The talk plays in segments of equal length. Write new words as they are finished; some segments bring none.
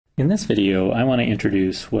In this video, I want to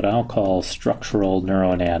introduce what I'll call structural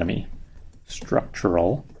neuroanatomy.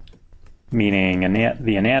 Structural, meaning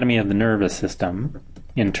the anatomy of the nervous system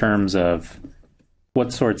in terms of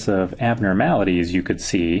what sorts of abnormalities you could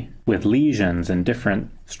see with lesions in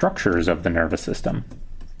different structures of the nervous system.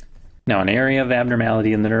 Now, an area of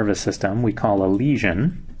abnormality in the nervous system we call a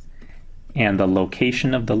lesion, and the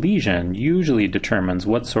location of the lesion usually determines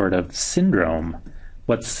what sort of syndrome,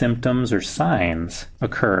 what symptoms or signs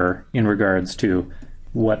occur in regards to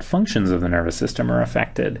what functions of the nervous system are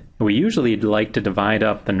affected. We usually like to divide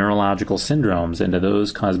up the neurological syndromes into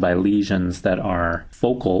those caused by lesions that are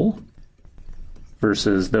focal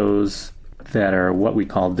versus those that are what we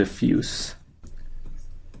call diffuse.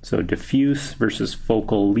 So diffuse versus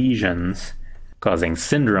focal lesions causing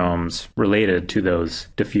syndromes related to those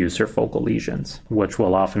diffuse or focal lesions, which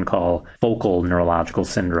we'll often call focal neurological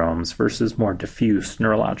syndromes versus more diffuse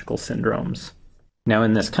neurological syndromes. Now,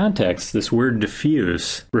 in this context, this word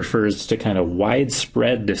diffuse refers to kind of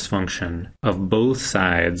widespread dysfunction of both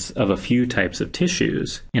sides of a few types of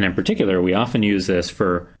tissues. And in particular, we often use this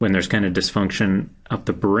for when there's kind of dysfunction of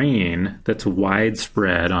the brain that's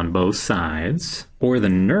widespread on both sides, or the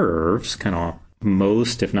nerves, kind of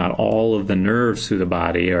most, if not all, of the nerves through the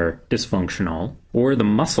body are dysfunctional, or the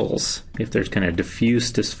muscles, if there's kind of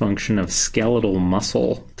diffuse dysfunction of skeletal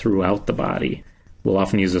muscle throughout the body. We'll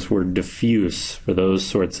often use this word diffuse for those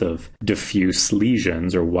sorts of diffuse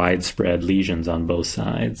lesions or widespread lesions on both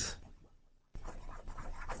sides.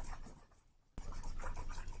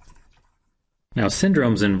 Now,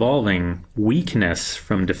 syndromes involving weakness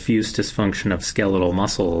from diffuse dysfunction of skeletal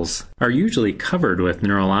muscles are usually covered with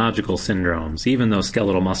neurological syndromes, even though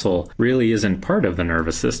skeletal muscle really isn't part of the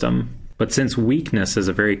nervous system. But since weakness is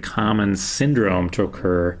a very common syndrome to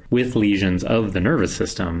occur with lesions of the nervous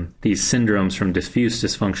system, these syndromes from diffuse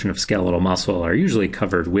dysfunction of skeletal muscle are usually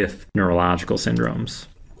covered with neurological syndromes.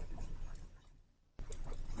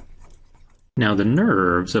 Now, the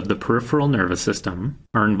nerves of the peripheral nervous system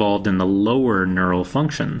are involved in the lower neural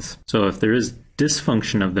functions. So if there is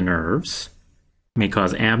dysfunction of the nerves, it may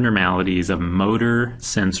cause abnormalities of motor,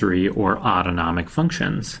 sensory, or autonomic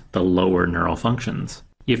functions, the lower neural functions.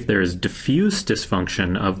 If there is diffuse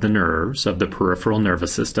dysfunction of the nerves of the peripheral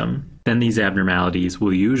nervous system, then these abnormalities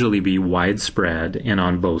will usually be widespread and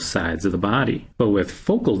on both sides of the body. But with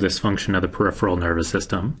focal dysfunction of the peripheral nervous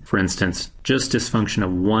system, for instance, just dysfunction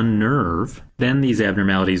of one nerve, then these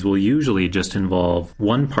abnormalities will usually just involve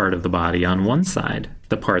one part of the body on one side,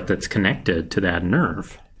 the part that's connected to that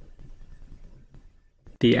nerve.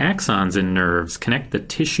 The axons in nerves connect the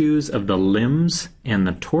tissues of the limbs and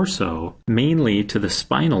the torso mainly to the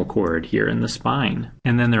spinal cord here in the spine.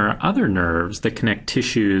 And then there are other nerves that connect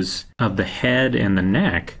tissues of the head and the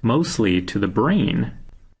neck mostly to the brain.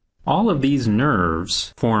 All of these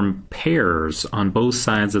nerves form pairs on both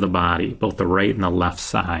sides of the body, both the right and the left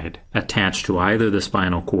side, attached to either the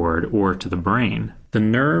spinal cord or to the brain. The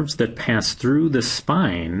nerves that pass through the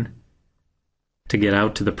spine to get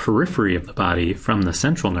out to the periphery of the body from the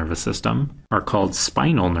central nervous system are called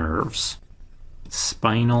spinal nerves.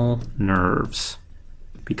 Spinal nerves,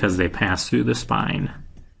 because they pass through the spine.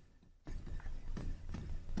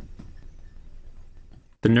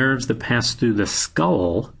 The nerves that pass through the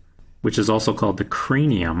skull, which is also called the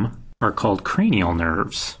cranium, are called cranial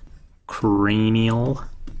nerves. Cranial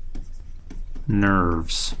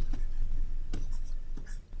nerves.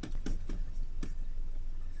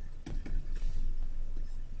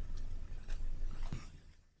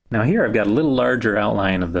 Now here I've got a little larger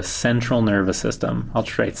outline of the central nervous system. I'll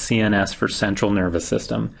just write CNS for central nervous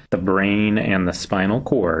system. The brain and the spinal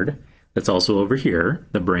cord. That's also over here.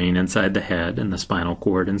 The brain inside the head and the spinal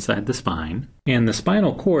cord inside the spine. And the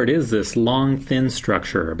spinal cord is this long, thin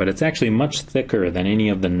structure, but it's actually much thicker than any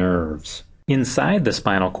of the nerves. Inside the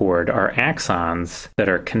spinal cord are axons that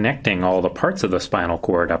are connecting all the parts of the spinal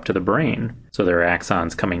cord up to the brain. So there are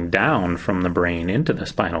axons coming down from the brain into the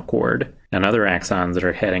spinal cord, and other axons that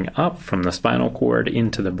are heading up from the spinal cord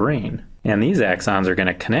into the brain. And these axons are going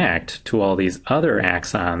to connect to all these other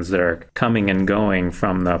axons that are coming and going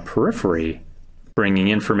from the periphery, bringing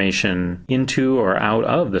information into or out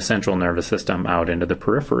of the central nervous system out into the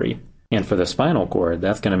periphery. And for the spinal cord,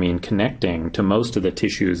 that's going to mean connecting to most of the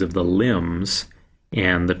tissues of the limbs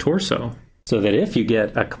and the torso. So that if you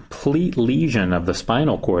get a complete lesion of the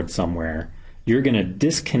spinal cord somewhere, you're going to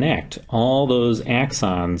disconnect all those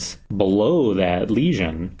axons below that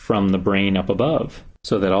lesion from the brain up above.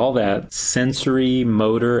 So that all that sensory,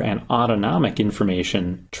 motor, and autonomic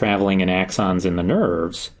information traveling in axons in the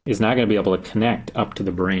nerves is not going to be able to connect up to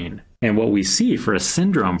the brain. And what we see for a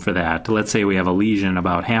syndrome for that, let's say we have a lesion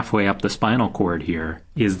about halfway up the spinal cord here,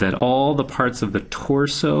 is that all the parts of the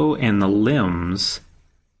torso and the limbs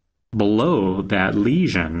below that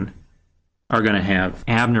lesion are going to have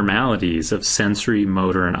abnormalities of sensory,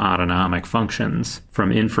 motor, and autonomic functions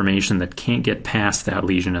from information that can't get past that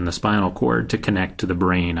lesion in the spinal cord to connect to the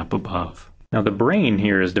brain up above. Now the brain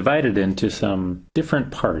here is divided into some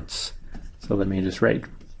different parts. So let me just write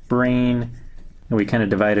brain. And we kind of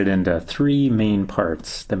divide it into three main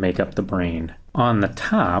parts that make up the brain. On the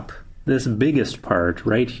top, this biggest part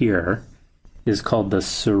right here is called the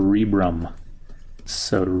cerebrum.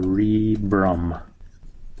 Cerebrum.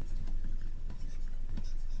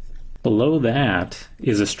 Below that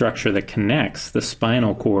is a structure that connects the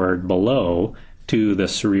spinal cord below to the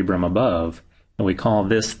cerebrum above, and we call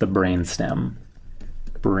this the brainstem.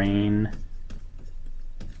 Brain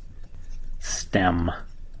stem.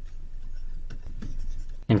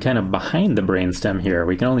 And kind of behind the brainstem here,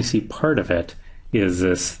 we can only see part of it, is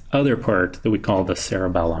this other part that we call the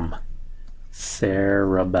cerebellum.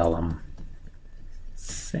 Cerebellum.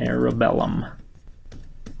 Cerebellum.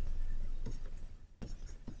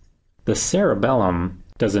 The cerebellum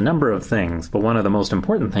does a number of things, but one of the most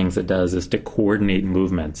important things it does is to coordinate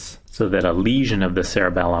movements, so that a lesion of the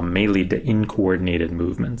cerebellum may lead to incoordinated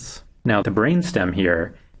movements. Now, the brainstem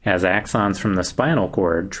here has axons from the spinal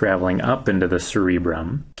cord traveling up into the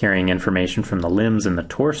cerebrum, carrying information from the limbs and the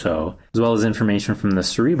torso, as well as information from the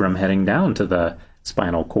cerebrum heading down to the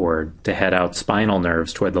spinal cord to head out spinal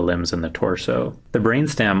nerves toward the limbs and the torso. The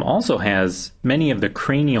brainstem also has many of the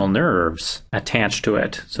cranial nerves attached to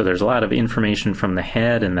it, so there's a lot of information from the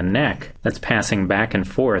head and the neck that's passing back and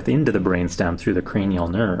forth into the brainstem through the cranial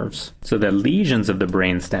nerves. So the lesions of the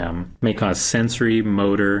brainstem may cause sensory,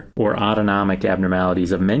 motor, or autonomic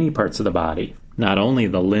abnormalities of many parts of the body, not only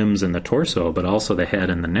the limbs and the torso, but also the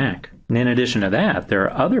head and the neck. And in addition to that, there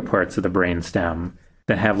are other parts of the brainstem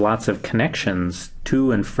that have lots of connections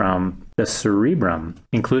to and from the cerebrum,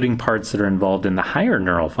 including parts that are involved in the higher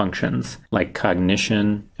neural functions, like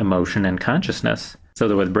cognition, emotion, and consciousness. So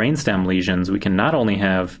that with brainstem lesions, we can not only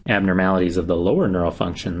have abnormalities of the lower neural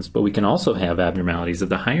functions, but we can also have abnormalities of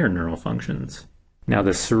the higher neural functions. Now,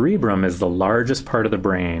 the cerebrum is the largest part of the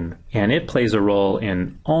brain, and it plays a role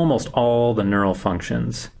in almost all the neural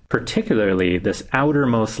functions, particularly this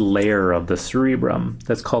outermost layer of the cerebrum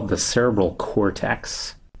that's called the cerebral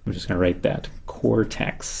cortex. I'm just going to write that.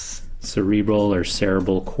 Cortex. Cerebral or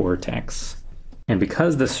cerebral cortex. And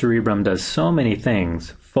because the cerebrum does so many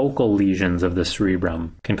things, focal lesions of the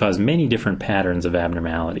cerebrum can cause many different patterns of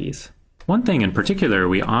abnormalities. One thing in particular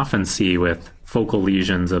we often see with focal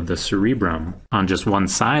lesions of the cerebrum on just one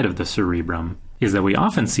side of the cerebrum is that we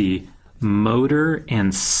often see motor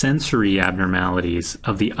and sensory abnormalities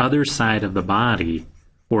of the other side of the body,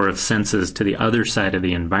 or of senses to the other side of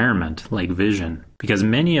the environment, like vision. Because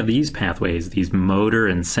many of these pathways, these motor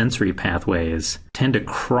and sensory pathways, tend to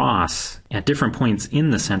cross at different points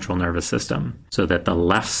in the central nervous system, so that the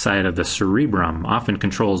left side of the cerebrum often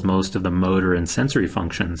controls most of the motor and sensory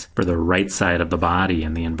functions for the right side of the body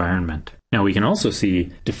and the environment. Now, we can also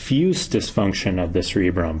see diffuse dysfunction of the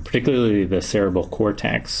cerebrum, particularly the cerebral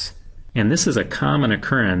cortex. And this is a common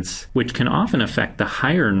occurrence which can often affect the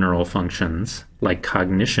higher neural functions, like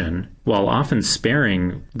cognition, while often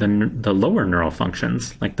sparing the lower neural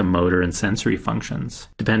functions, like the motor and sensory functions,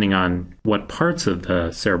 depending on what parts of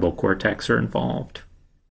the cerebral cortex are involved.